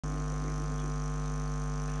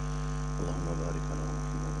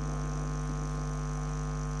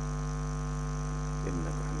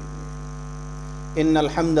إن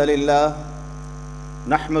الحمد لله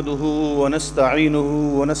نحمده ونستعينه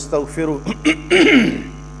ونستغفره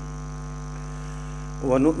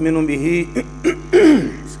ونؤمن به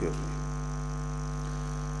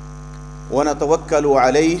ونتوكل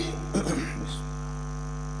عليه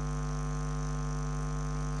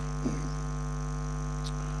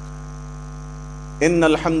إن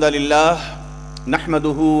الحمد لله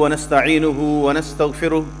نحمده ونستعينه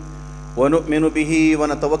ونستغفره ونؤمن به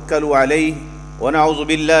ونتوكل عليه ونعوذ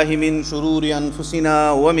بالله من شرور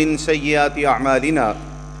أنفسنا ومن سيئات أعمالنا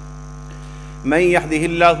من يهده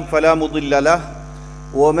الله فلا مضل له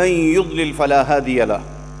ومن يضلل فلا هادي له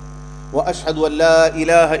وأشهد أن لا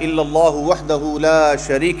إله إلا الله وحده لا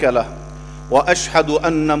شريك له وأشهد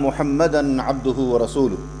أن محمدا عبده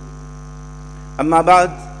ورسوله أما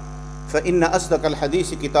بعد فإن أصدق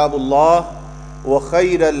الحديث كتاب الله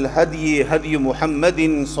وخير الهدي هدي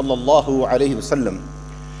محمد صلى الله عليه وسلم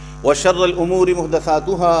وشر الأمور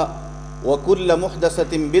محدثاتها وكل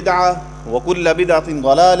محدثة بدعة وكل بدعة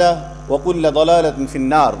ضلالة وكل ضلالة في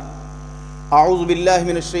النار. أعوذ بالله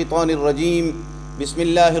من الشيطان الرجيم. بسم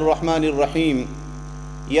الله الرحمن الرحيم.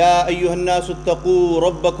 يا أيها الناس اتقوا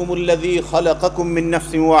ربكم الذي خلقكم من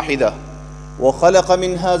نفس واحدة وخلق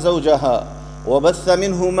منها زوجها وبث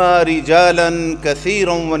منهما رجالا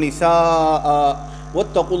كثيرا ونساء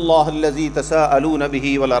واتقوا الله الذي تساءلون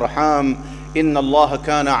به والأرحام إن الله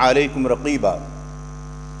كان عليكم رقيبا.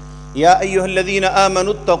 يا أيها الذين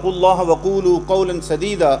آمنوا اتقوا الله وقولوا قولا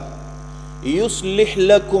سديدا يصلح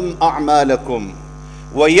لكم أعمالكم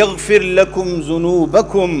ويغفر لكم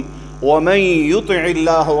ذنوبكم ومن يطع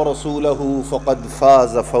الله ورسوله فقد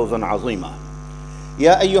فاز فوزا عظيما.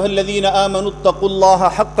 يا أيها الذين آمنوا اتقوا الله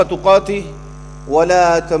حق تقاته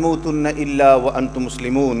ولا تموتن إلا وأنتم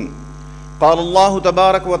مسلمون. قال الله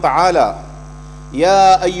تبارك وتعالى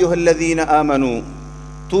يا أيها الذين آمنوا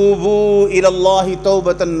توبوا إلى الله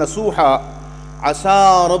توبة نصوحا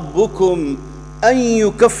عسى ربكم أن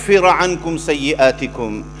يكفر عنكم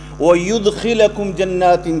سيئاتكم ويدخلكم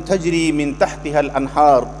جنات تجري من تحتها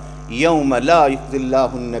الأنهار يوم لا يخزي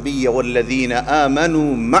الله النبي والذين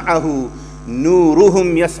آمنوا معه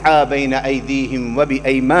نورهم يسعى بين أيديهم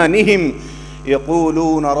وبأيمانهم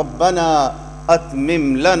يقولون ربنا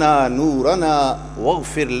أتمم لنا نورنا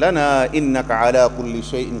واغفر لنا إنك على كل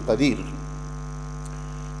شيء قدير.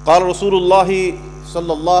 قال رسول الله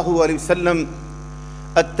صلى الله عليه وسلم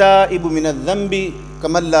التائب من الذنب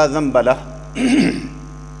كمن لا ذنب له.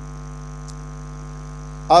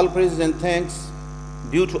 All praise and thanks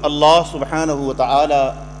due to Allah subhanahu wa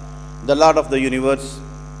ta'ala, the Lord of the universe.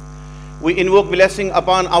 We invoke blessing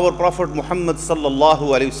upon our Prophet Muhammad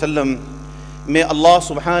sallallahu alayhi wasallam. May Allah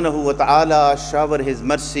subhanahu wa ta'ala shower His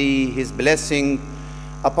mercy, His blessing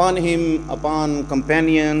upon him, upon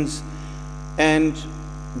companions, and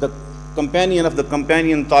the companion of the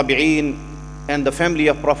companion tabi'een, and the family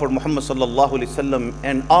of Prophet Muhammad sallallahu alayhi wasallam,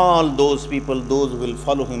 and all those people, those who will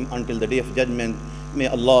follow him until the day of judgment. May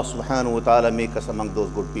Allah subhanahu wa ta'ala make us among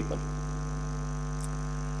those good people.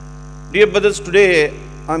 Dear brothers, today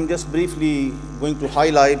I'm just briefly going to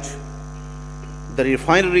highlight the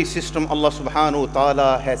refinery system Allah subhanahu wa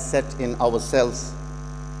ta'ala has set in ourselves.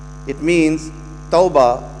 It means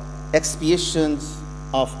tawbah, expiations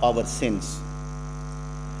of our sins.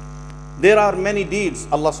 There are many deeds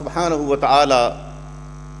Allah subhanahu wa ta'ala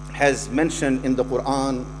has mentioned in the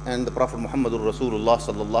Quran, and the Prophet Muhammadur Rasulullah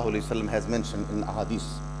sallallahu alayhi wasallam has mentioned in ahadith.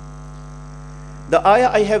 The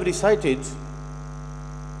ayah I have recited,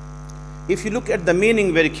 if you look at the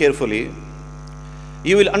meaning very carefully,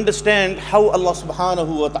 you will understand how Allah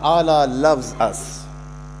subhanahu wa ta'ala loves us.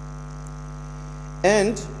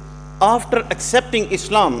 And after accepting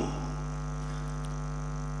Islam,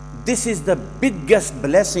 this is the biggest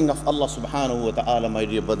blessing of Allah subhanahu wa ta'ala, my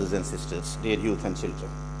dear brothers and sisters, dear youth and children.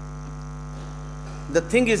 The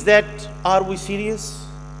thing is that, are we serious?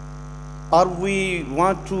 Are we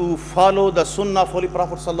want to follow the sunnah of Holy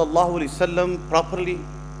Prophet sallallahu alaihi wasallam properly?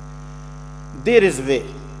 There is way.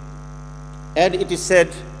 And it is said,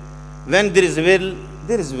 when there is will,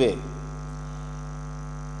 there is way.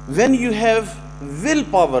 When you have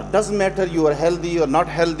willpower, doesn't matter you are healthy or not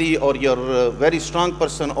healthy, or you're a very strong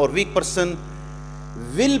person or weak person,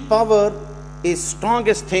 willpower is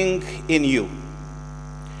strongest thing in you.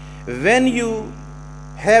 When you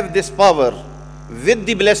have this power with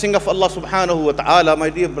the blessing of Allah subhanahu wa ta'ala, my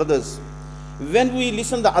dear brothers, when we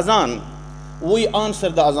listen the azan, we answer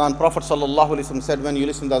the azan. Prophet sallallahu alaihi wasallam said, when you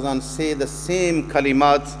listen to the azan, say the same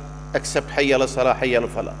kalimat except hayya ala salah, hayya ala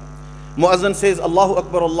falah. Muazzin says Allahu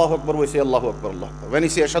Akbar, we say Allahu Akbar, Allah Akbar. When he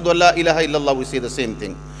says Ashhadu an la ilaha illallah, we say the same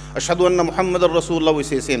thing. Ashhadu anna Muhammadar Rasulullah, we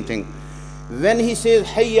say the same thing. When he says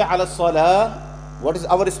hayya ala salah, What is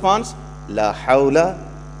our response? La hawla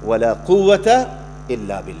wa la quwwata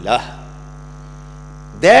illa billah.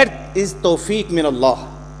 That is tawfiq min Allah.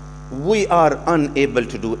 We are unable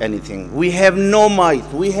to do anything. We have no might,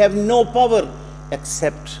 we have no power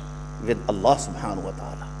except with Allah subhanahu wa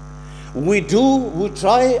ta'ala. We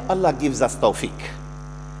try, Allah gives us tawfiq.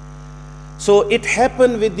 So it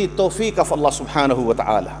happened with the tawfiq of Allah subhanahu wa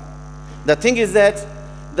ta'ala. The thing is that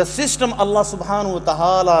the system Allah subhanahu wa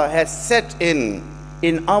ta'ala has set in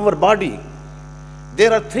our body,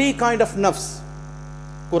 there are three kind of nafs.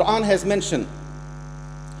 Quran has mentioned,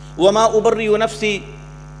 وَمَا أُبَرِّيُ نَفْسِي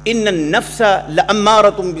إِنَّ النَّفْسَ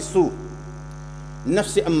لَأَمَّارَةٌ بِسُوءٍ.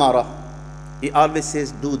 Nafsi ammara. He always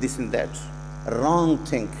says, do this and that. Wrong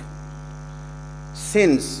thing.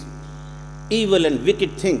 Sins, evil and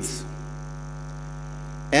wicked things.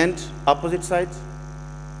 And opposite side,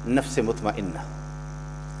 nafsi mutma'inna.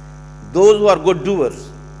 Those who are good doers.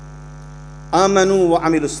 Amanu wa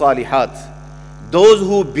amilu salihat. Those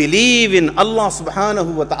who believe in Allah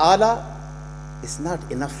subhanahu wa ta'ala. It's not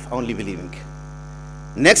enough only believing.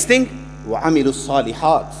 Next thing, wa amilu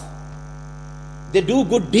salihat. They do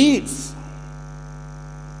good deeds.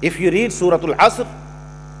 If you read Surah Al-Asr,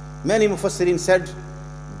 many Mufassirin said,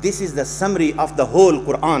 this is the summary of the whole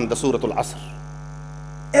Quran, the Surah Al-Asr.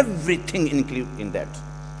 Everything included in that.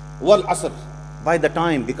 Wal Asr, by the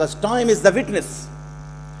time, because time is the witness.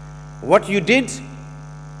 What you did,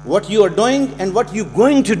 what you are doing, and what you're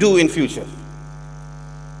going to do in future.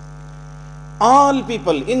 All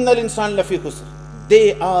people, innal insan lafi khusr,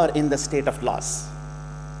 they are in the state of loss.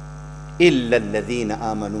 Illa alladhina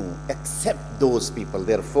amanu, except those people.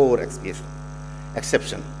 There are four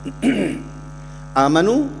exception.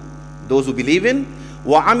 Amanu, those who believe in.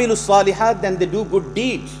 Wa amilu salihat, then they do good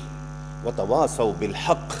deeds. Wa tawasaw bil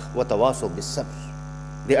haqq, wa tawasaw bis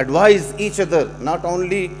sabr. They advise each other. Not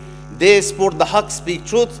only they support the haqq, speak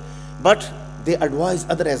truth, but they advise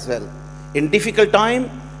others as well. In difficult time,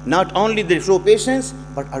 not only they show patience,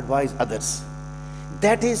 but advise others.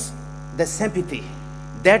 That is the sympathy.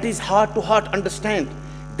 That is heart to heart understand.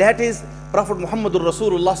 That is Prophet Muhammadur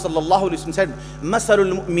Rasulullah sallallahu alaihi wasallam said,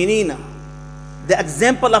 Masalul mu'minina. The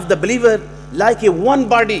example of the believer like a one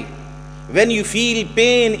body. When you feel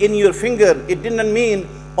pain in your finger, it didn't mean,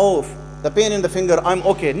 oh, the pain in the finger, I'm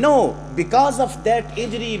okay. No, because of that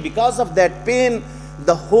injury, because of that pain,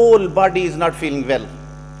 the whole body is not feeling well.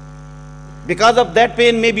 Because of that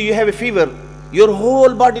pain, maybe you have a fever, your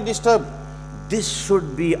whole body disturbed. This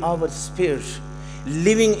should be our spirit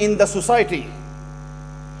living in the society.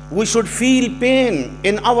 We should feel pain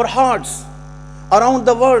in our hearts around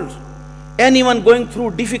the world. Anyone going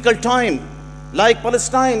through difficult time, like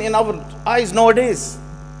Palestine in our eyes nowadays,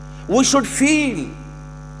 we should feel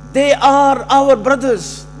they are our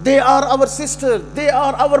brothers, they are our sisters, they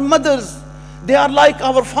are our mothers, they are like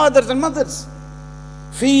our fathers and mothers.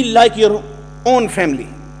 Feel like your own family.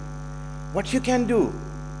 What you can do,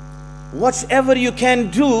 whatever you can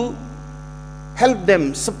do, help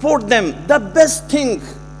them, support them. The best thing,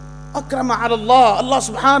 akrama ala Allah, Allah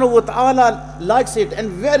subhanahu wa ta'ala likes it, and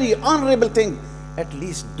very honorable thing, at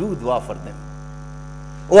least do dua for them.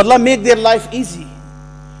 Oh Allah, make their life easy.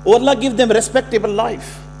 Oh Allah, give them respectable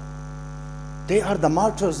life. They are the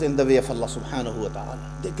martyrs in the way of Allah subhanahu wa ta'ala.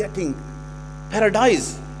 They're getting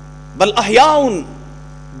paradise. Bal ahyaun,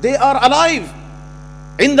 they are alive.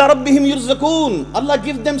 Inda rabbihim yurzakun. Allah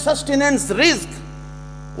give them sustenance, rizq.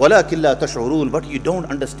 Walakin la tash'urun, but you don't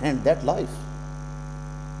understand that life.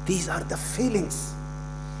 These are the feelings.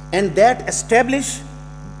 And that establish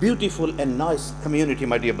beautiful and nice community,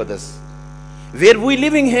 my dear brothers. Where we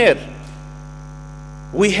living here,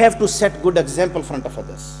 we have to set good example in front of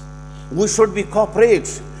others. We should be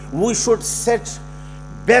cooperate. We should set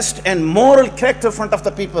best and moral character in front of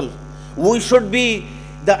the people. We should be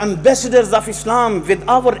the ambassadors of Islam with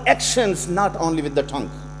our actions, not only with the tongue.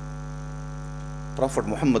 Prophet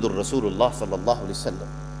Muhammadur Rasulullah sallallahu alaihi wasallam.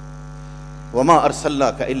 وَمَا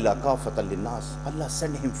أَرْسَلْنَاكَ إِلَّا كَافَةً لِلنَّاسِ. Allah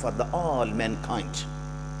sent him for the all mankind.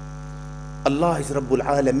 Allah is Rabbul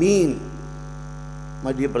Alameen.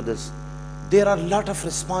 My dear brothers, there are a lot of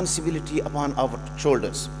responsibility upon our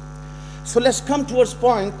shoulders. So let's come towards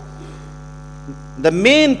point. The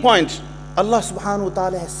main point, Allah subhanahu wa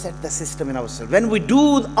ta'ala has set the system in ourselves. When we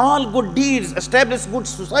do all good deeds, establish good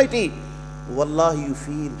society, wallahi, you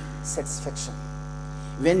feel satisfaction.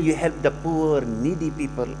 When you help the poor, needy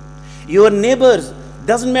people, your neighbors,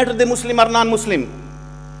 doesn't matter they Muslim or non-Muslim,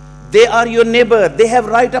 they are your neighbor, they have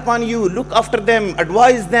right upon you. Look after them,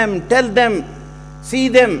 advise them, tell them, see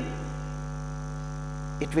them.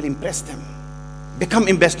 It will impress them. Become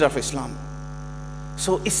ambassador of Islam.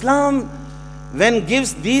 So Islam, when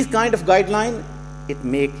gives these kind of guidelines, it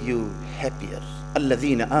make you happier.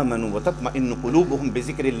 الَّذِينَ آمَنُوا وَتَطْمَئِنُّ قُلُوبُهُمْ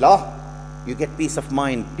بِذِكْرِ اللَّهِ. You get peace of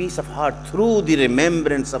mind, peace of heart through the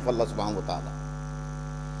remembrance of Allah subhanahu wa ta'ala.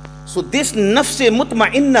 So this nafs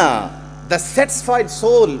mutma'inna, the satisfied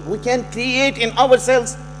soul, we can create in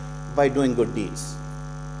ourselves by doing good deeds.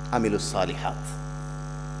 Amilus salihat.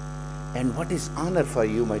 And what is honor for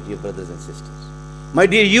you, my dear brothers and sisters? My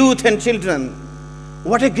dear youth and children,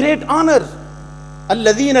 what a great honor.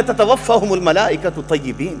 الَّذِينَ تَتَوَفَّهُمُ الْمَلَائِكَةُ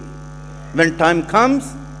طَيِّبِينَ. When time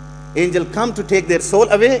comes, angel come to take their soul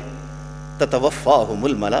away. تَتَوَفَّاهُمُ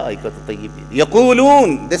الْمَلَائِكَةُ طَيِّبِينَ.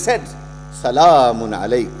 يَقُولُونَ, they said, سَلَامٌ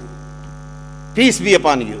عَلَيْكُمْ. Peace be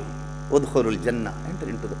upon you. Udkhulul Jannah. Enter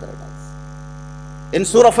into the paradise. In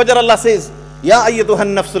Surah Fajr, Allah says, Ya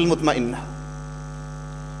ayyatuhan nafsul mutma'inna.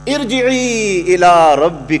 Irji'i ila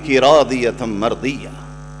rabbiki radiyatan mardiyya.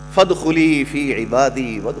 Fadkhuli fi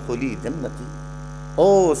ibadi wadkhuli jannati.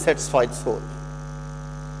 Oh satisfied soul,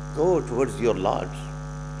 go towards your Lord.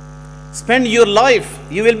 Spend your life,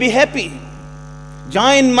 you will be happy.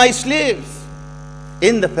 Join my slaves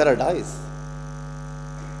in the paradise.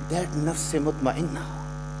 That nafs mutma'inna.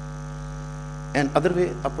 And other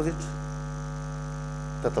way, opposite.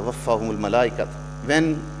 تَتَوَفَّاهُمُ الْمَلَائِكَةُ.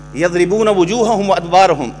 When يَضْرِبُونَ وُجُوهَهُمْ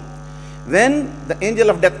وَأَدْبَارَهُمْ. When the angel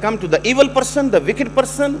of death come to the evil person, the wicked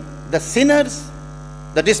person, the sinners,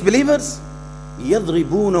 the disbelievers,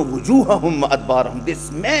 يَضْرِبُونَ وُجُوهَهُمْ وَأَدْبَارَهُم. They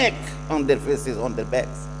smack on their faces, on their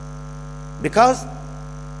backs. Because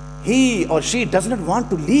he or she does not want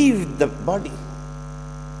to leave the body.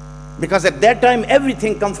 Because at that time,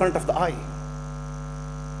 everything comes front of the eye.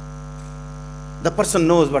 The person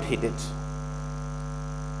knows what he did.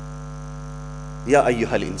 Ya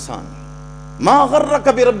ayyuhal insan, ma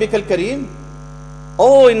gharraka bi rabbikal kareem.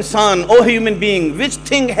 O insan, O human being, which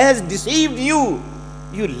thing has deceived you?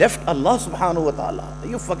 You left Allah subhanahu wa ta'ala.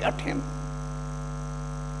 You forgot him.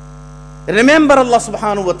 Remember Allah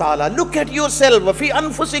subhanahu wa ta'ala. Look at yourself. Wa fi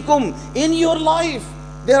anfusikum. In your life,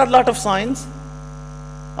 there are a lot of signs.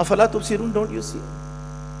 Afala tubsirun, don't you see?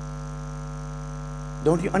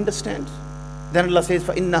 Don't you understand? Then Allah says,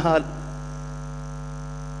 فَإِنَّهَا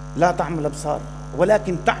لَا تَعْمَلْ أَبْصَارُ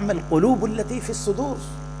وَلَكِنْ تَعْمَلْ قُلُوبُ الَّتِي فِي الصُّدُورِ.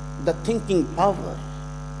 The thinking power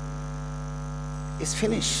is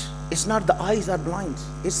finished. It's not the eyes are blind.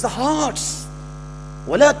 It's the hearts.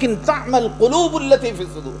 وَلَكِنْ تَعْمَلْ قُلُوبُ الَّتِي فِي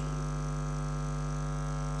الصُّدُورِ.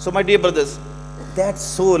 So my dear brothers, that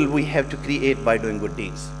soul we have to create by doing good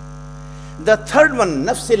deeds. The third one,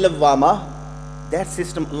 nafs lawwama, that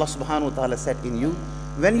system Allah subhanahu wa ta'ala set in you.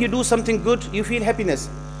 When you do something good, you feel happiness.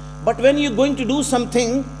 But when you're going to do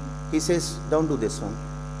something, he says, don't do this one.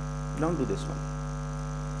 Don't do this one.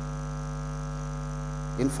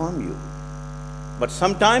 Inform you. But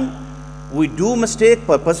sometimes we do mistake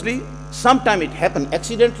purposely. Sometimes it happens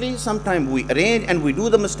accidentally. Sometimes we arrange and we do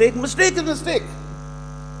the mistake. Mistake is mistake.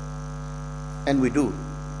 And we do.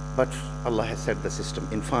 But Allah has set the system.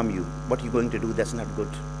 Inform you. What you're going to do, that's not good.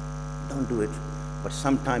 Don't do it. But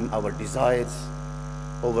sometimes our desires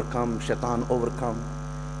overcome, shaitan overcome,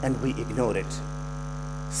 and we ignore it.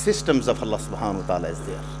 Systems of Allah subhanahu wa ta'ala is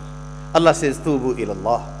there. Allah says, Tubu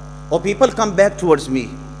ilallah. Oh people, come back towards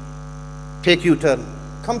me. Take U-turn.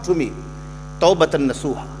 Come to me. Tawbatan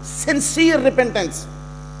nasuha. Sincere repentance.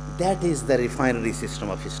 That is the refinery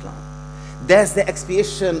system of Islam. That's the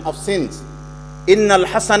expiation of sins. Innal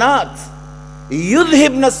hasanat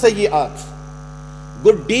yudhibna sayyi'at.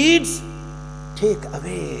 Good deeds take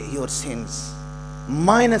away your sins.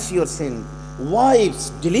 Minus your sin,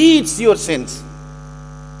 wipes, deletes your sins.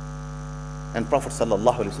 And Prophet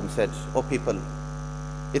sallallahu alaihi wasallam said, "O people,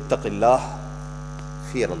 ittaqillah,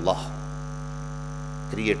 fear Allah,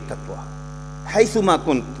 create taqwa. Haythuma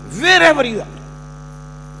kunt, wherever you are,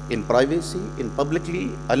 in privacy, in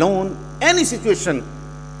publicly, alone, any situation,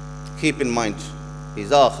 keep in mind,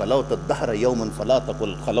 إذا خلوت الدهر يوما فلا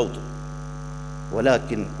تقل خلوت,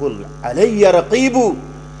 ولكن قل علي رقيب."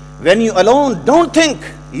 When you alone, don't think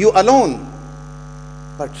you alone.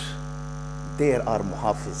 But there are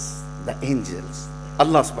muhafiz, the angels.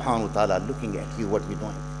 Allah subhanahu wa ta'ala looking at you, what you're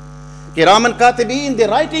doing. Kiraman katibin, they're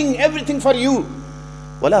writing everything for you.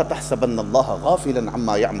 وَلَا تَحْسَبَنَّ اللَّهَ غَافِلًا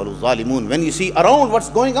عَمَّا يَعْمَلُ الظَّالِمُونَ. When you see around what's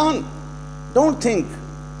going on, don't think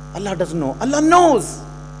Allah doesn't know. Allah knows.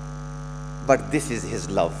 But this is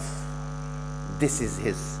His love. This is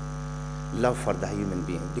His love for the human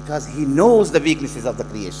being, because He knows the weaknesses of the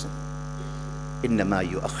creation. إِنَّمَا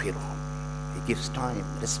يُؤَخِّرُهُمْ. He gives time,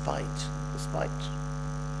 respite.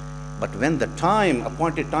 But when the time,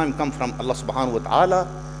 appointed time come from Allah subhanahu wa ta'ala,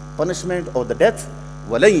 punishment or the death,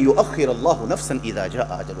 وَلَنْ يُؤَخِّرَ اللَّهُ نَفْسًا إِذَا جَاءَ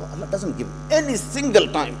أَجَلُهَا. Allah doesn't give any single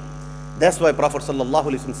time That's why Prophet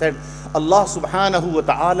sallallahu alaihi wasallam said, Allah subhanahu wa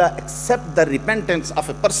ta'ala accept the repentance of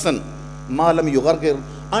a person, malam yughargir,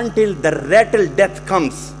 until the rattle death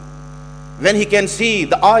comes. When he can see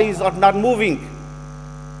the eyes are not moving,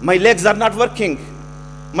 my legs are not working,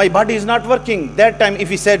 my body is not working. That time if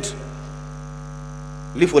he said,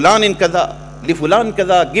 li fulan in kada, li fulan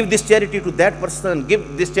kada, give this charity to that person,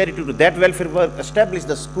 give this charity to that welfare work, establish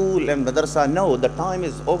the school and madrasa. No, the time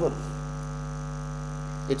is over.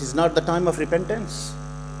 It is not the time of repentance.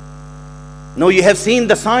 No, you have seen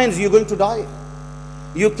the signs, you're going to die.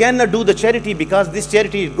 You cannot do the charity because this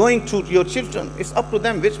charity is going to your children. It's up to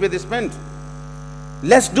them which way they spend.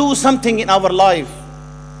 Let's do something in our life.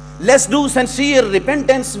 Let's do sincere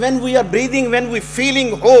repentance when we are breathing, when we're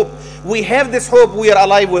feeling hope. We have this hope, we are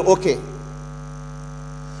alive, we're okay.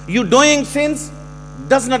 You doing sins,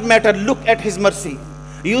 does not matter, look at His mercy.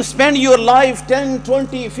 You spend your life 10,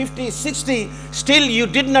 20, 50, 60, still you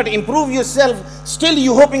did not improve yourself, still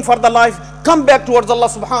you hoping for the life. Come back towards Allah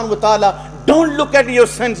subhanahu wa ta'ala. Don't look at your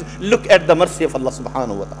sins, look at the mercy of Allah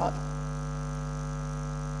subhanahu wa ta'ala.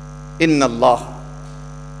 Inna Allah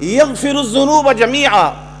yaghfiru dhunuba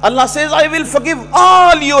jami'a. Allah says, I will forgive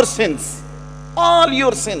all your sins. All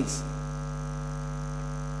your sins.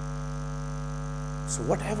 So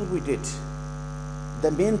whatever we did,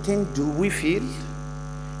 the main thing, do we feel?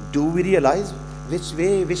 Do we realize which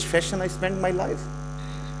way, which fashion I spend my life?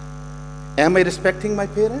 Am I respecting my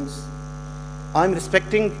parents? Am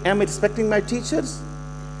I respecting my teachers?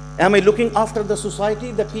 Am I looking after the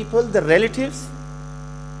society, the people, the relatives?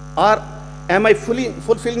 Or am I fully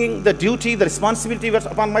fulfilling the duty, the responsibility that's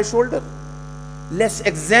upon my shoulder? Let's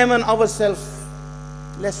examine ourselves.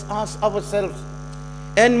 Let's ask ourselves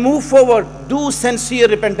and move forward. Do sincere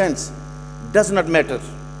repentance. Does not matter.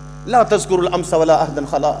 لا تذكروا الأمس ولا أهدا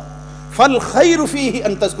خلا فالخير فيه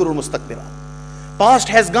أن تذكروا المستقبل. Past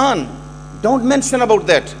has gone. Don't mention about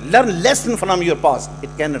that. Learn lesson from your past. It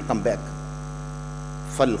cannot come back.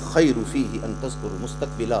 فالخير فيه أن تذكروا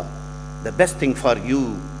المستقبل. The best thing for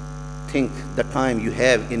you, think the time you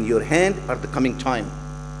have in your hand or the coming time.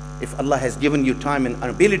 If Allah has given you time and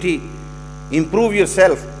ability, improve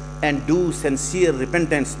yourself and do sincere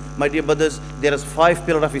repentance. My dear brothers, there is 5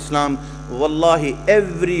 pillars of Islam. Wallahi,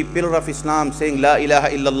 every pillar of Islam, saying La ilaha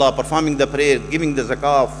illallah, performing the prayer, giving the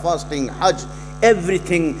zakah, fasting, hajj,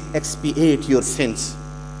 everything expiate your sins.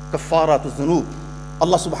 Kaffara to dhunub.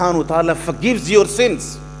 Allah subhanahu wa ta'ala forgives your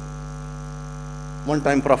sins. One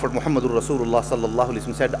time Prophet Muhammadur Rasulullah sallallahu alaihi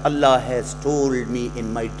wasallam said, Allah has told me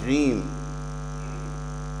in my dream.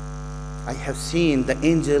 I have seen the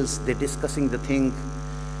angels, they're discussing the thing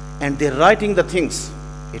and they're writing the things.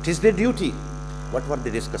 It is their duty. What were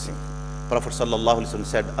they discussing? Prophet sallallahu alaihi wasallam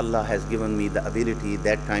said, Allah has given me the ability.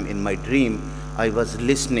 That time in my dream, I was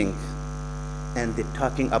listening and they're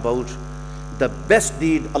talking about the best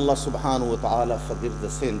deed. Allah subhanahu wa ta'ala forgives the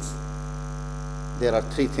sins. There are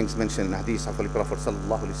 3 things mentioned in hadith of Holy Prophet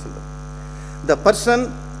sallallahu alaihi wasallam. The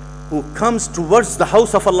person who comes towards the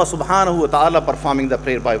house of Allah subhanahu wa ta'ala performing the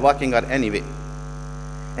prayer by walking or any way.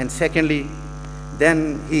 And secondly,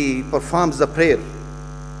 then he performs the prayer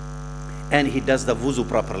and he does the wuzu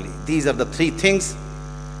properly. These are the 3 things.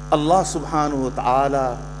 Allah subhanahu wa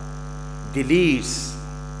ta'ala deletes,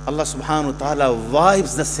 Allah subhanahu wa ta'ala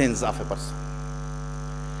wipes the sins of a person.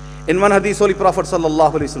 In one hadith, Holy Prophet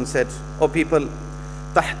sallallahu alaihi wasallam said, O people,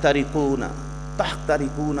 tahtarikuna,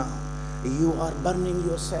 tahtarikuna, you are burning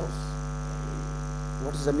yourself.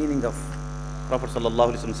 What is the meaning of? Prophet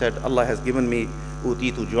sallallahu alaihi wasallam said, Allah has given me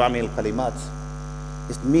utitu ju'amil kalimat.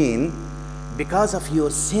 It means because of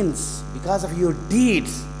your sins, because of your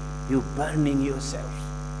deeds, you burning yourself.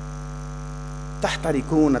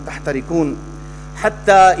 تحترقون تحترقون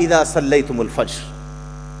حتى إذا صليتم الفجر.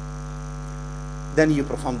 Then you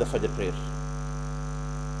perform the Fajr prayer.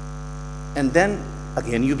 And then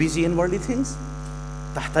again you busy in worldly things.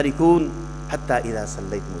 تحترقون حتى إذا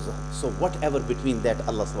صليتم الظهر. So whatever between that,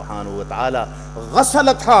 Allah subhanahu wa ta'ala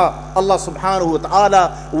غسلتها. Allah subhanahu wa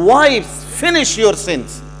ta'ala wipes, finish your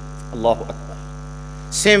sins. Allahu Akbar.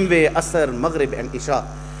 Same way Asr, Maghrib and Isha.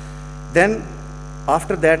 Then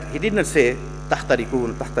after that he did not say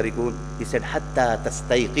tahtarikun, tahtarikun. He said hatta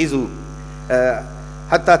tastayqizu,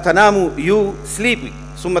 hatta tanamu, you sleep.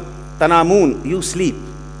 Summa tanamun, you sleep.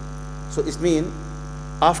 So it means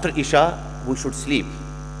after Isha we should sleep.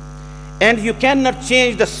 And you cannot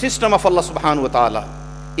change the system of Allah subhanahu wa ta'ala.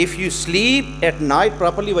 If you sleep at night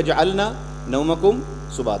properly, waja'alna nawmakum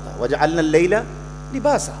subata, waja'alna al-layla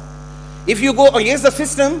libasa. If you go against the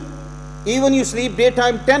system, even you sleep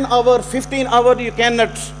daytime 10 hours, 15 hours, you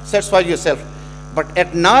cannot satisfy yourself. But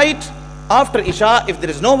at night, after Isha, if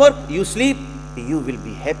there is no work, you sleep you will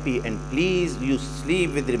be happy and pleased. You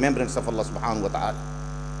sleep with remembrance of Allah subhanahu wa ta'ala.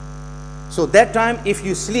 So that time, if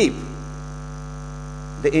you sleep,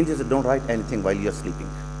 the angels don't write anything while you are sleeping.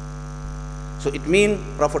 So it means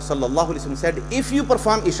Prophet sallallahu alaihi wasallam said, if you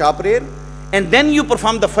perform Isha prayer and then you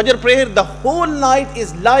perform the Fajr prayer, the whole night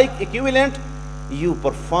is like equivalent. You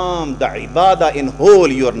perform the ibadah in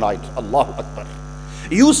whole your night. Allahu Akbar.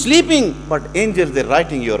 You sleeping, but angels, they're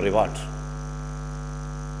writing your reward.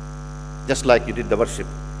 Just like you did the worship.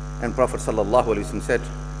 And Prophet sallallahu alaihi wasallam said,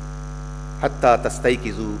 hatta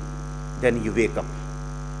tastaykizu, then you wake up.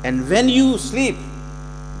 And when you sleep,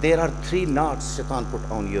 there are 3 knots shaitan put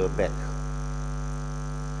on your back.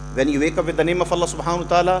 When you wake up with the name of Allah subhanahu wa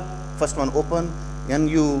ta'ala, first one open, and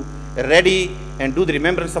you ready and do the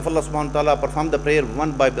remembrance of Allah subhanahu wa ta'ala, perform the prayer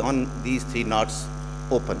one by one, these 3 knots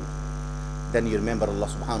open. Then you remember Allah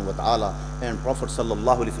subhanahu wa ta'ala. And Prophet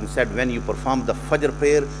sallallahu alaihi wasallam said, when you perform the Fajr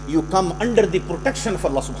prayer, you come under the protection of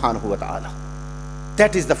Allah subhanahu wa ta'ala.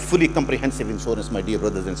 That is the fully comprehensive insurance, my dear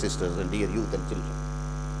brothers and sisters and dear youth and children.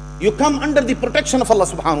 You come under the protection of Allah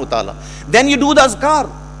subhanahu wa ta'ala. Then you do the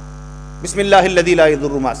azkar. Bismillahilladhi la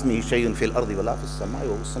yadurru ma'asmihi shay'un fil ardi wa la fis samai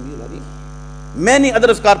wa huwas samiul alim. Many other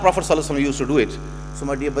azkar Prophet sallallahu alaihi wasallam used to do it. So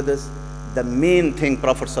my dear brothers, the main thing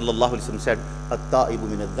Prophet sallallahu alaihi wasallam said, at-ta'ibu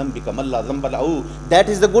min adh-dhanbi kaman la dhanba lahu. That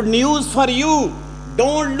is the good news for you.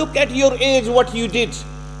 Don't look at your age, what you did.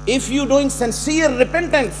 If you doing sincere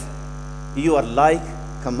repentance, you are like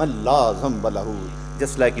kaman la dhanba lahu,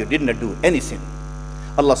 just like you did not do any sin.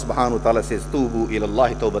 Allah subhanahu wa ta'ala says, Tubu ila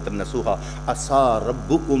Allahi tawbatan nasuha, asa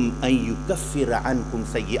rabbukum an yukaffira ankum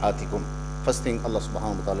sayyi'atikum. First thing, Allah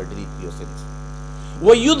subhanahu wa ta'ala delete your sins.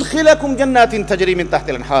 Wa yudkhilakum jannatin tajri min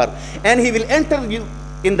tahtil anhar, and He will enter you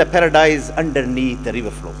in the paradise underneath the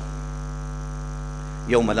river flow.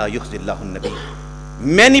 Yawma la yukhzi Allahu an-nabi.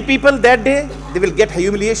 Many people that day, they will get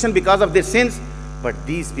humiliation because of their sins, but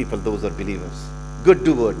these people, those are believers, good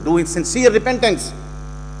doer, doing sincere repentance,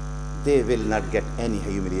 they will not get any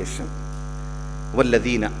humiliation.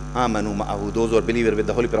 وَالَّذِينَ آمَنُوا مَعَهُ, those who are believers with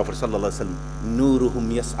the Holy Prophet sallallahu alaihi wasallam,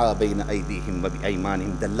 نُورُهُمْ يَسْعَى بَيْنَ أَيْدِيهِمْ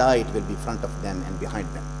وَبِأَيْمَانِهِمْ, the light will be front of them and behind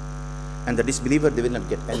them. And the disbeliever, they will not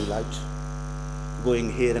get any light.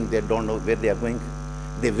 Going here and there, don't know where they are going.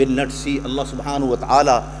 They will not see Allah subhanahu wa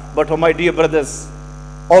ta'ala. But oh my dear brothers,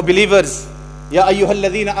 oh believers, Ya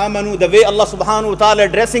ayyuhalladhina amanu, the way Allah subhanahu wa ta'ala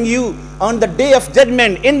addressing you on the day of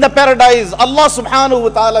judgment in the paradise, Allah subhanahu wa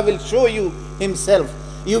ta'ala will show you Himself.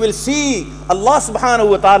 You will see Allah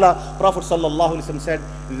subhanahu wa ta'ala. Prophet sallallahu alaihi wasallam said,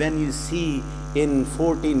 when you see in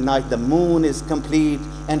 14 nights the moon is complete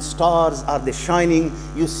and stars are the shining,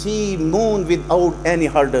 you see moon without any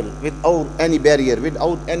hurdle, without any barrier,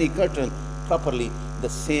 without any curtain, properly, the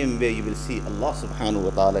same way you will see Allah subhanahu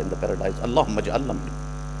wa ta'ala in the paradise. Allahumma ja'alna min.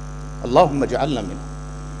 Allahumma ja'alna min.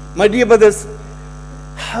 My dear brothers,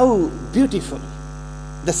 how beautiful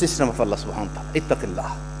the system of Allah subhanahu wa ta'ala.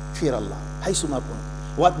 Ittaqillah, fear Allah, haysuma kunt.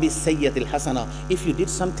 What be sayyatil hasana? If you did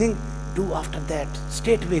something, do after that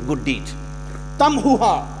straightway good deed.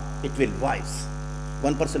 Tamhuha, it will wise.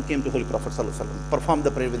 One person came to Holy Prophet sallallahu alaihi wasallam, performed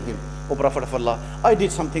the prayer with him. O Prophet of Allah, I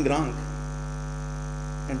did something wrong.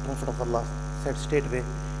 And Prophet of Allah said straightway,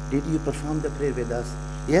 did you perform the prayer with us?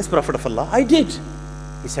 Yes, Prophet of Allah, I did.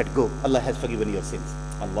 He said, go, Allah has forgiven your sins.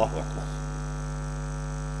 Allahu Akbar.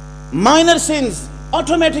 Minor sins,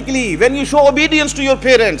 automatically, when you show obedience to your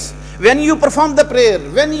parents, when you perform the prayer,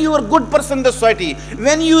 when you are a good person in the society,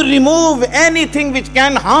 when you remove anything which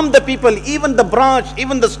can harm the people, even the branch,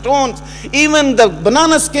 even the stones, even the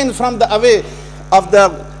banana skin from the away of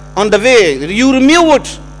the, on the way, you remove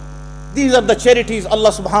it. These are the charities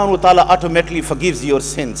Allah subhanahu wa ta'ala automatically forgives your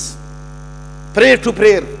sins. Prayer to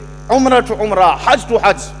prayer, Umrah to Umrah, Hajj to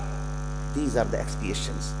Hajj. These are the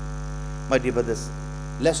expiations. My dear brothers,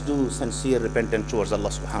 let's do sincere repentance towards Allah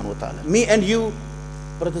subhanahu wa ta'ala. Me and you,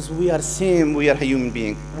 brothers, we are same, we are a human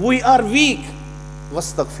being. We are weak.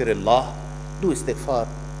 Wastaghfirullah. Do istighfar.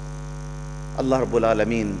 Allah Rabbul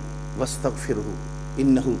Alameen. Wastaghfiruhu.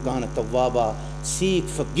 Innahu kana tawwaba. Seek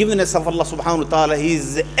forgiveness of Allah subhanahu wa ta'ala. He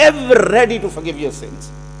is ever ready to forgive your sins.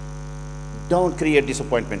 Don't create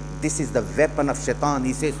disappointment. This is the weapon of shaitan.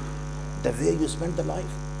 He says, the way you spend the life,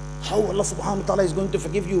 how Allah subhanahu wa ta'ala is going to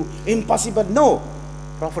forgive you? Impossible. No.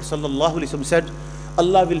 Prophet sallallahu alaihi wasallam said,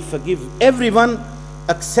 Allah will forgive everyone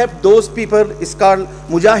except those people is called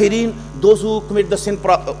mujahideen, those who commit the sin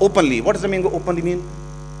openly. What does the meaning of openly mean?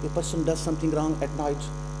 A person does something wrong at night,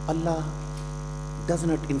 Allah does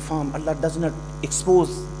not inform, Allah does not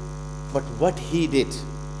expose, but what he did,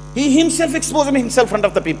 he himself exposed himself in front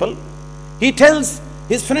of the people. He tells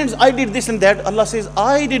his friends, I did this and that. Allah says,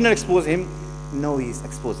 I did not expose him. No, he is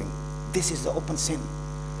exposing. This is the open sin.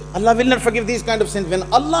 Allah will not forgive these kind of sins. When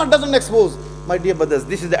Allah doesn't expose, my dear brothers,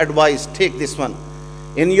 this is the advice, take this one.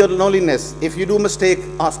 In your loneliness, if you do mistake,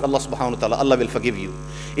 ask Allah subhanahu wa ta'ala, Allah will forgive you.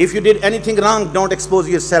 If you did anything wrong, don't expose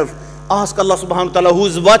yourself. Ask Allah subhanahu wa ta'ala, who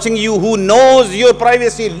is watching you, who knows your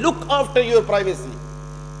privacy, look after your privacy.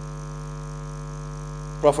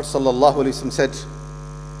 Prophet sallallahu alaihi wasallam said,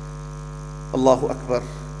 Allahu Akbar,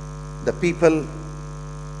 the people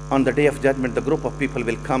on the day of judgment, the group of people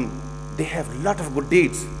will come, they have a lot of good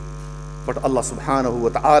deeds, but Allah subhanahu wa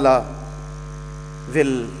ta'ala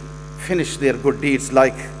will finish their good deeds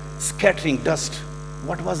like scattering dust.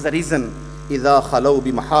 What was the reason? إِذَا خَلَوْا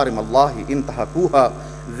بِمَحَارِمَ اللَّهِ إِنْتَهَكُوهَا.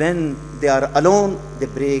 When they are alone, they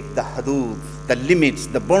break the hudud, the limits,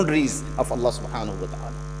 the boundaries of Allah subhanahu wa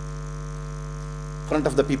ta'ala. In front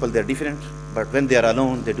of the people they are different, but when they are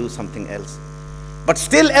alone, they do something else. But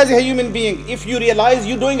still, as a human being, if you realize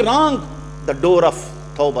you're doing wrong, the door of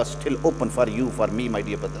tawbah is still open for you, for me, my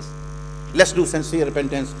dear brothers. Let's do sincere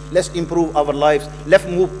repentance. Let's improve our lives. Let's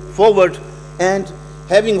move forward and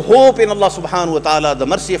having hope in Allah subhanahu wa ta'ala, the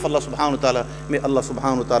mercy of Allah subhanahu wa ta'ala. May Allah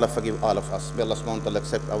subhanahu wa ta'ala forgive all of us. May Allah subhanahu wa ta'ala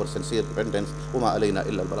accept our sincere repentance. وَمَا عَلَيْنَا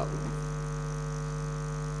إِلَّا الْبَلَاغُ.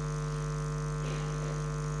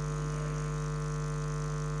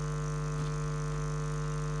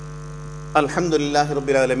 الحمد لله رب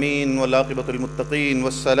العالمين والعاقبة للمتقين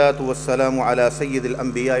والصلاة والسلام على سيد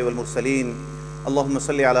الأنبياء والمرسلين. اللهم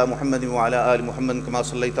صل على محمد وعلى آل محمد كما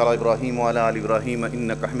صليت على إبراهيم وعلى آل إبراهيم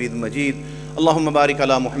إنك حميد مجيد. اللهم بارك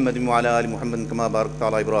على محمد وعلى آل محمد كما باركت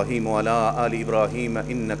على إبراهيم وعلى آل إبراهيم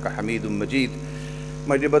إنك حميد مجيد.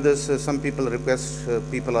 My dear brothers, some people request,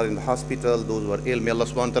 people are in the hospital, those who are ill, may Allah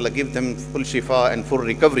subhanahu wa ta'ala give them full shifa and full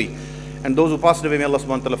recovery. And those who passed away, may Allah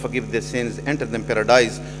subhanahu wa ta'ala forgive their sins, enter them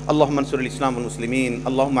paradise. Allahumma ansur al-Islam wal-Muslimin.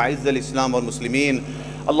 Allahumma a'izz al-Islam wal-Muslimin.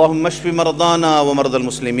 اللهم اشف مرضانا ومرضى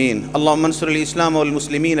المسلمين. اللهم انصر الإسلام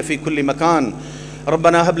والمسلمين في كل مكان.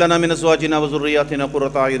 ربنا هب لنا من أزواجنا وذرياتنا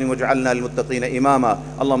قرة أعين واجعلنا للمتقين إماما.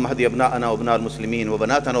 اللهم اهد أبناءنا وأبناء المسلمين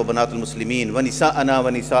وبناتنا وبنات المسلمين ونساءنا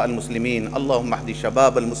ونساء المسلمين. اللهم اهد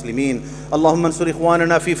شباب المسلمين. اللهم انصر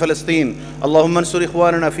إخواننا في فلسطين. اللهم انصر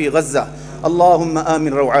إخواننا في غزة. اللهم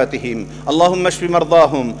آمن روعاتهم. اللهم اشف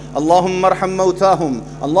مرضاهم. اللهم ارحم موتاهم.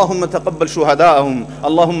 اللهم تقبل شهداءهم.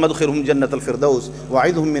 اللهم ادخلهم جنة الفردوس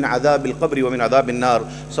وأعذهم من عذاب القبر ومن عذاب النار.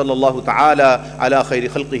 صلى الله تعالى على خير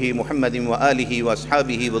خلقه محمد وآله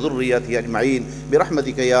وأصحابه وذرياته أجمعين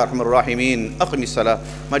برحمتك يا أرحم الراحمين. أقم الصلاة.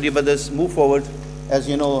 My dear brothers, move forward. As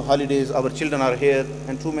you know, holidays, our children are here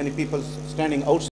and too many people standing outside.